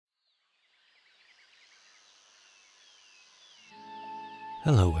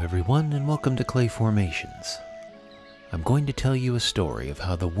Hello everyone, and welcome to Clay Formations. I'm going to tell you a story of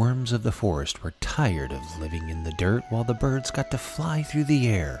how the worms of the forest were tired of living in the dirt while the birds got to fly through the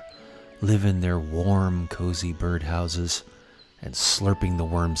air, live in their warm, cozy birdhouses, and slurping the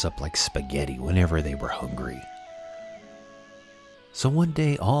worms up like spaghetti whenever they were hungry. So one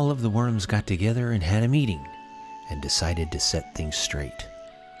day all of the worms got together and had a meeting, and decided to set things straight.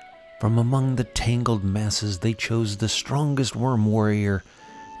 From among the tangled masses, they chose the strongest worm warrior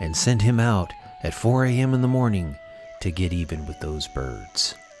and sent him out at 4 a.m. in the morning to get even with those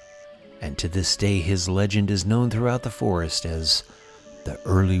birds. And to this day, his legend is known throughout the forest as the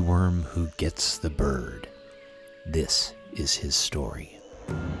early worm who gets the bird. This is his story.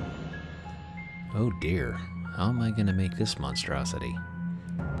 Oh dear, how am I going to make this monstrosity?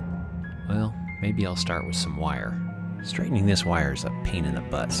 Well, maybe I'll start with some wire. Straightening this wire is a pain in the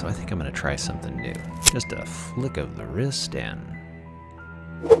butt, so I think I'm going to try something new. Just a flick of the wrist and...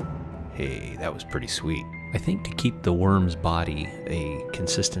 hey, that was pretty sweet. I think to keep the worm's body a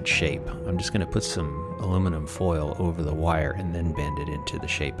consistent shape, I'm just going to put some aluminum foil over the wire and then bend it into the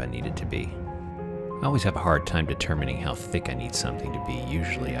shape I need it to be. I always have a hard time determining how thick I need something to be.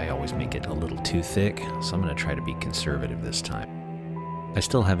 Usually I always make it a little too thick, so I'm going to try to be conservative this time. I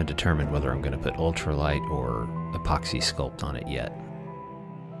still haven't determined whether I'm going to put ultralight or Epoxy Sculpt on it yet.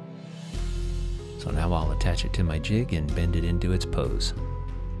 So now I'll attach it to my jig and bend it into its pose.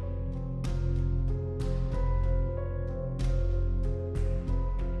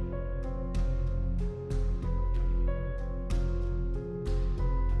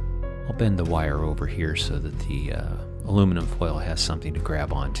 I'll bend the wire over here so that the aluminum foil has something to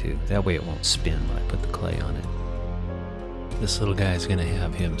grab onto. That way it won't spin when I put the clay on it. This little guy is going to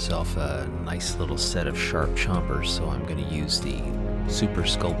have himself a nice little set of sharp chompers, so I'm going to use the Super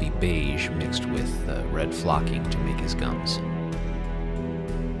Sculpey beige mixed with red flocking to make his gums.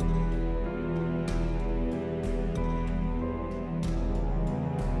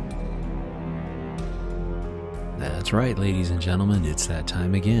 That's right, ladies and gentlemen, it's that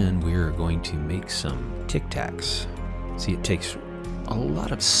time again. We're going to make some Tic Tacs. See, it takes a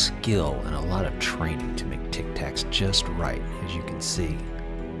lot of skill and a lot of training to make Tic Tacs just right, as you can see.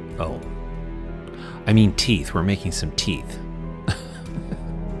 Oh, I mean teeth. We're making some teeth.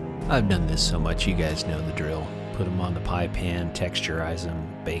 I've done this so much, you guys know the drill. Put them on the pie pan, texturize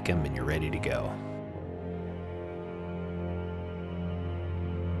them, bake them, and you're ready to go.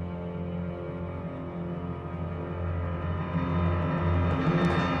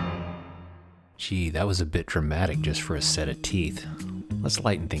 Gee, that was a bit dramatic just for a set of teeth. Let's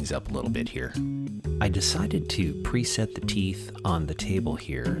lighten things up a little bit here. I decided to preset the teeth on the table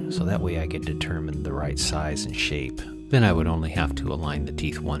here, so that way I could determine the right size and shape. Then I would only have to align the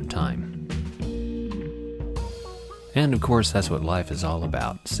teeth one time. And of course, that's what life is all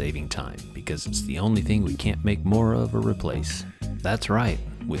about, saving time, because it's the only thing we can't make more of or replace. That's right,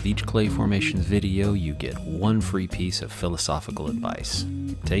 with each Clay Formations video, you get one free piece of philosophical advice.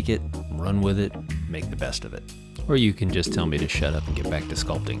 Take it, run with it, make the best of it. Or you can just tell me to shut up and get back to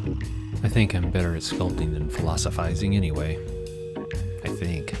sculpting. I think I'm better at sculpting than philosophizing anyway. I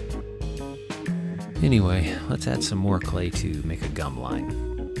think. Anyway, let's add some more clay to make a gum line.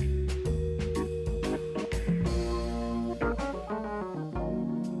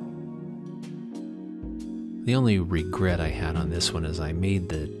 The only regret I had on this one is I made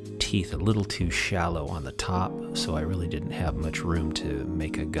the teeth a little too shallow on the top, so I really didn't have much room to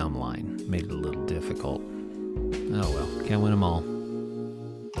make a gum line. Made it a little difficult. Oh well, can't win them all.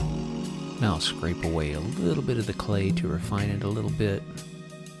 Now I'll scrape away a little bit of the clay to refine it a little bit.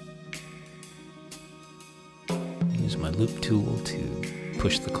 Use my loop tool to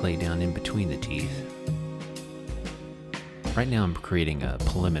push the clay down in between the teeth. Right now I'm creating a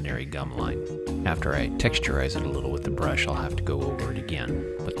preliminary gum line. After I texturize it a little with the brush, I'll have to go over it again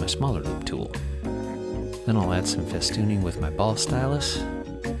with my smaller loop tool. Then I'll add some festooning with my ball stylus.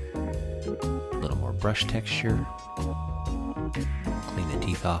 A little more brush texture. Clean the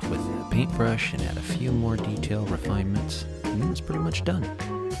teeth off with a paintbrush and add a few more detail refinements. And then it's pretty much done.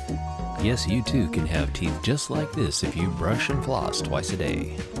 Yes, you too can have teeth just like this if you brush and floss twice a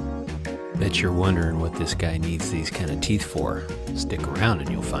day. Bet you're wondering what this guy needs these kind of teeth for. Stick around and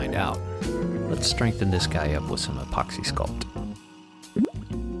you'll find out. Let's strengthen this guy up with some Epoxy Sculpt.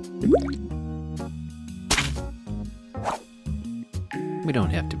 We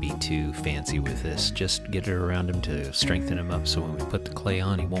don't have to be too fancy with this, just get it around him to strengthen him up so when we put the clay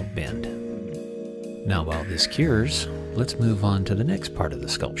on he won't bend. Now while this cures, let's move on to the next part of the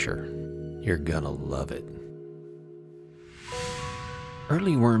sculpture. You're gonna love it.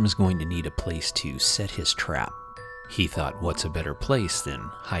 Early worm is going to need a place to set his trap. He thought, what's a better place than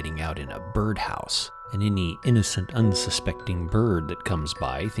hiding out in a birdhouse? And any innocent, unsuspecting bird that comes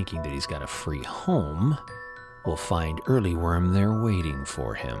by thinking that he's got a free home will find earlyworm there waiting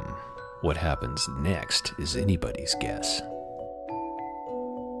for him. What happens next is anybody's guess.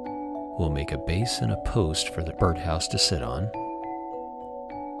 We'll make a base and a post for the birdhouse to sit on.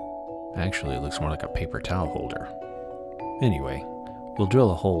 Actually, it looks more like a paper towel holder. Anyway, we'll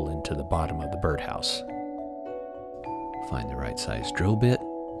drill a hole into the bottom of the birdhouse. Find the right size drill bit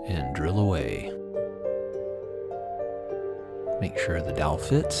and drill away. Make sure the dowel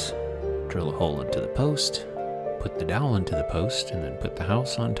fits. Drill a hole into the post. Put the dowel into the post and then put the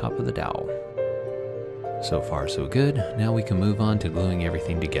house on top of the dowel. So far so good. Now we can move on to gluing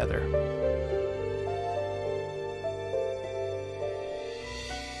everything together.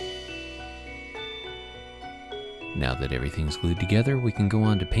 Now that everything's glued together, we can go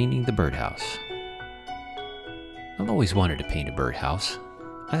on to painting the birdhouse. I've always wanted to paint a birdhouse.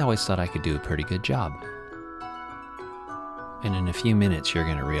 I always thought I could do a pretty good job. And in a few minutes you're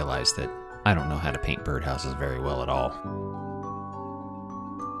going to realize that I don't know how to paint birdhouses very well at all.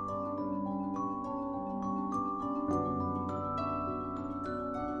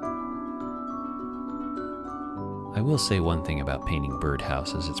 I will say one thing about painting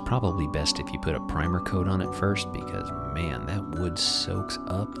birdhouses. It's probably best if you put a primer coat on it first because, man, that wood soaks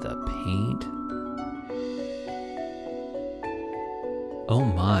up the paint. Oh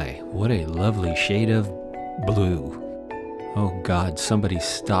my, what a lovely shade of blue. Oh God, somebody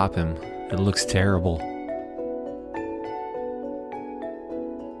stop him. It looks terrible.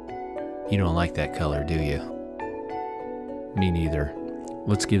 You don't like that color, do you? Me neither.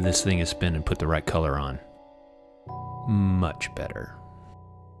 Let's give this thing a spin and put the right color on. Much better.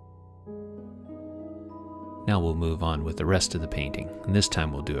 Now we'll move on with the rest of the painting, and this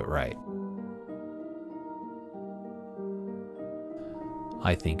time we'll do it right.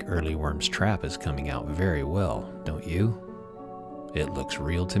 I think Earlyworm's trap is coming out very well, don't you? It looks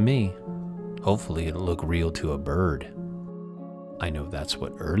real to me. Hopefully it'll look real to a bird. I know that's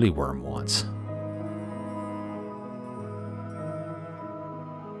what Earlyworm wants.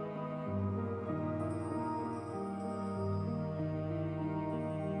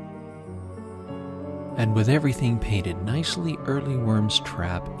 And with everything painted nicely, Earlyworm's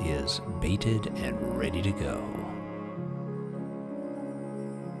trap is baited and ready to go.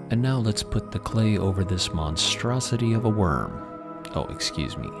 And now let's put the clay over this monstrosity of a worm. Oh,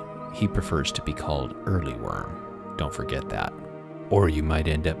 excuse me. He prefers to be called Earlyworm. Don't forget that. Or you might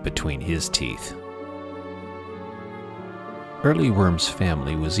end up between his teeth. Earlyworm's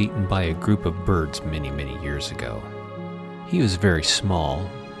family was eaten by a group of birds many, many years ago. He was very small,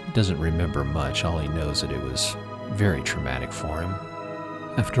 doesn't remember much. All he knows that it was very traumatic for him.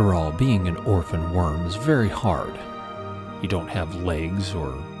 After all, being an orphan worm is very hard. You don't have legs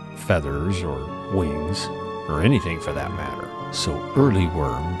or feathers or wings or anything for that matter. So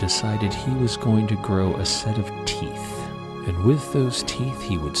Earlyworm decided he was going to grow a set of teeth. And with those teeth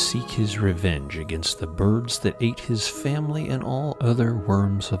he would seek his revenge against the birds that ate his family and all other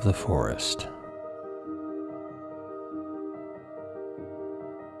worms of the forest.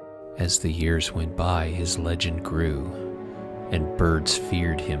 As the years went by, his legend grew, and birds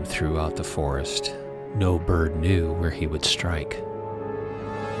feared him throughout the forest. No bird knew where he would strike.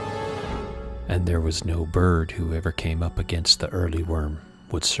 And there was no bird who ever came up against the Earlyworm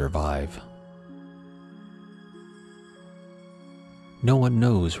would survive. No one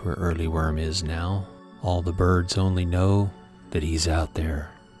knows where Earlyworm is now. All the birds only know that he's out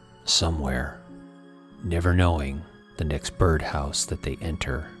there, somewhere, never knowing the next birdhouse that they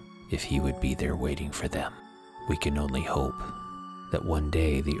enter, if he would be there waiting for them. We can only hope that one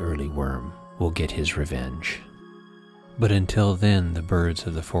day the Earlyworm will get his revenge. But until then, the birds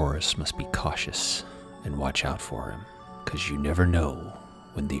of the forest must be cautious and watch out for him, 'cause you never know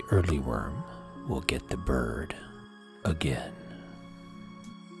when the Earlyworm will get the bird again.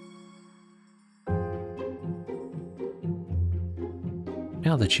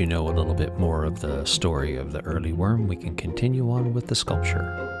 Now that you know a little bit more of the story of the Earlyworm, we can continue on with the sculpture.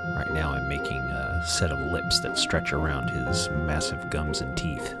 Right now I'm making a set of lips that stretch around his massive gums and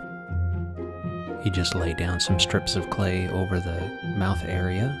teeth. You just lay down some strips of clay over the mouth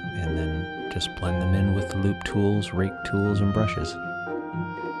area and then just blend them in with loop tools, rake tools, and brushes.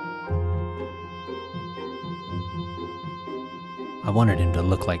 I wanted him to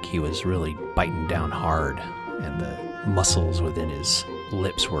look like he was really biting down hard and the muscles within his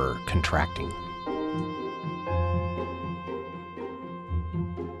lips were contracting.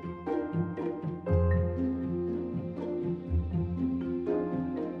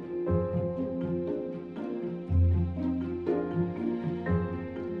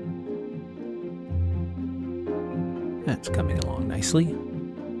 That's coming along nicely.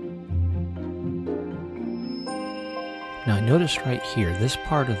 Now I noticed right here, this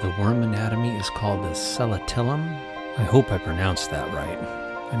part of the worm anatomy is called the celatellum. I hope I pronounced that right.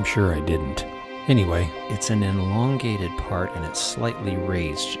 I'm sure I didn't. Anyway, it's an elongated part and it's slightly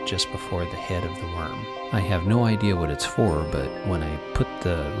raised just before the head of the worm. I have no idea what it's for, but when I put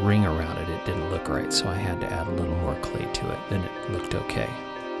the ring around it, it didn't look right, so I had to add a little more clay to it. Then it looked okay.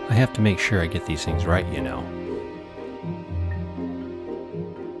 I have to make sure I get these things right, you know.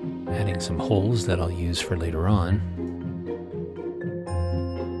 Adding some holes that I'll use for later on.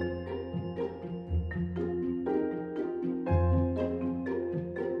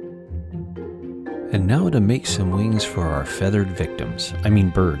 And now to make some wings for our feathered victims. I mean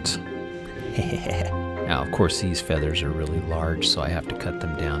birds. Now, of course, these feathers are really large, so I have to cut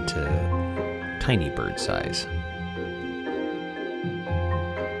them down to tiny bird size.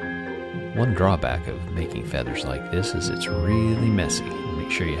 One drawback of making feathers like this is it's really messy.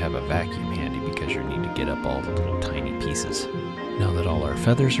 Make sure you have a vacuum handy because you need to get up all the little tiny pieces. Now that all our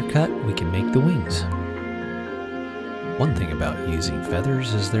feathers are cut, we can make the wings. One thing about using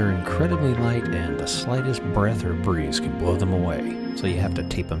feathers is they're incredibly light and the slightest breath or breeze can blow them away, so you have to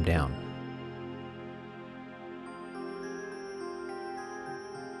tape them down.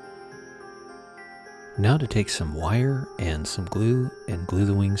 Now to take some wire and some glue and glue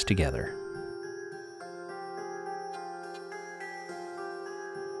the wings together.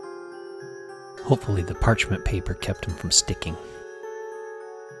 Hopefully the parchment paper kept them from sticking.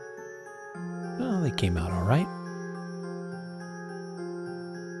 Oh, they came out all right.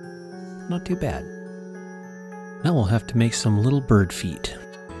 Not too bad. Now we'll have to make some little bird feet.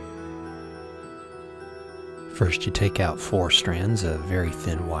 First you take out 4 strands of very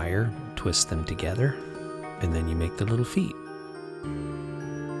thin wire, twist them together, and then you make the little feet.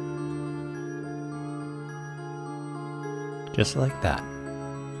 Just like that.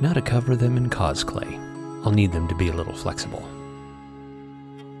 Now to cover them in cause clay. I'll need them to be a little flexible.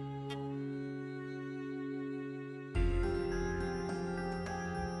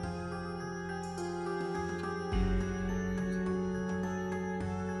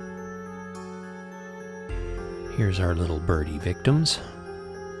 Here's our little birdie victims.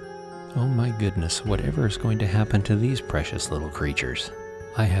 Oh my goodness, whatever is going to happen to these precious little creatures?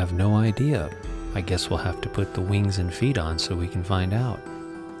 I have no idea. I guess we'll have to put the wings and feet on so we can find out.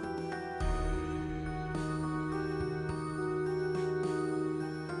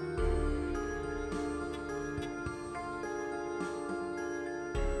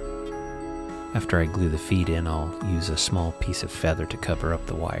 After I glue the feet in, I'll use a small piece of feather to cover up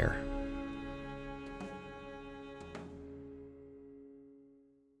the wire.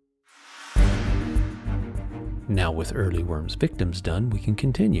 Now with early worms victims done, we can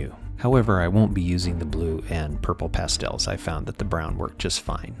continue. However, I won't be using the blue and purple pastels. I found that the brown worked just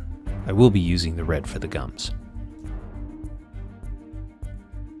fine. I will be using the red for the gums.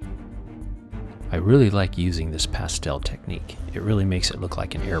 I really like using this pastel technique. It really makes it look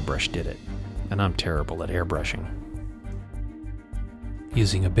like an airbrush did it, and I'm terrible at airbrushing.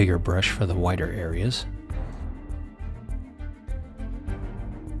 Using a bigger brush for the whiter areas.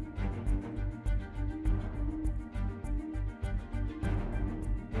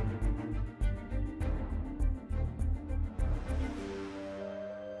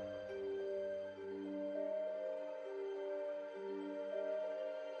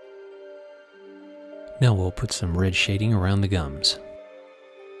 Now we'll put some red shading around the gums.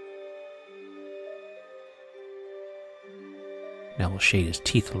 Now we'll shade his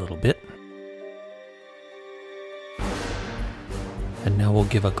teeth a little bit. And now we'll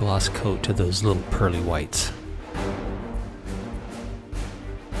give a gloss coat to those little pearly whites.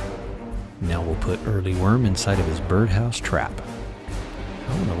 Now we'll put early worm inside of his birdhouse trap.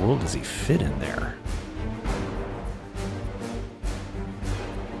 How in the world does he fit in there?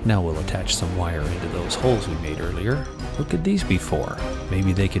 Now we'll attach some wire into those holes we made earlier. What could these be for?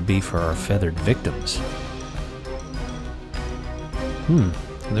 Maybe they could be for our feathered victims.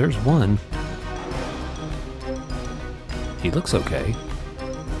 There's one. He looks okay.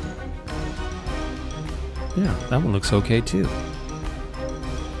 Yeah, that one looks okay too.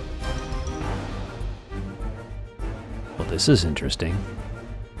 Well, this is interesting.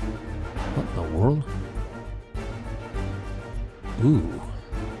 What in the world? Ooh.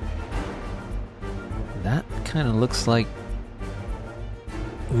 That kind of looks like...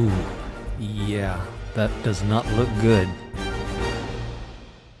 Ooh, yeah, that does not look good.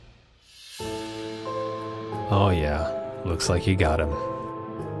 Oh yeah, looks like you got him.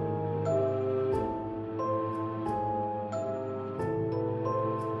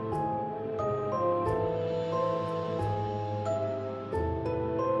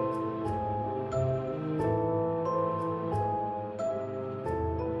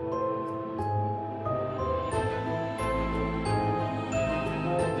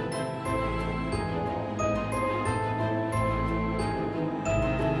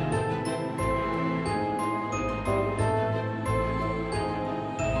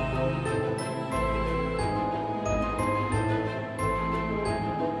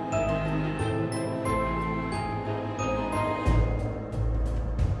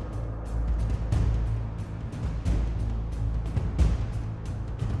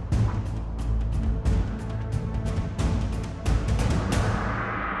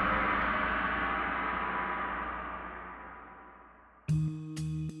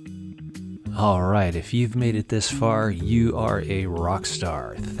 Alright, if you've made it this far, you are a rock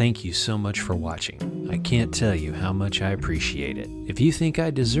star. Thank you so much for watching. I can't tell you how much I appreciate it. If you think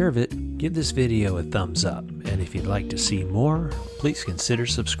I deserve it, give this video a thumbs up. And if you'd like to see more, please consider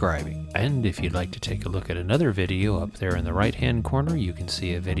subscribing. And if you'd like to take a look at another video, up there in the right hand corner you can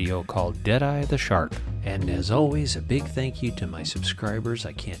see a video called Deadeye the Shark. And as always, a big thank you to my subscribers.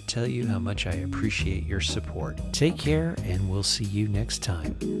 I can't tell you how much I appreciate your support. Take care, and we'll see you next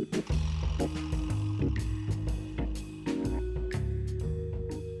time.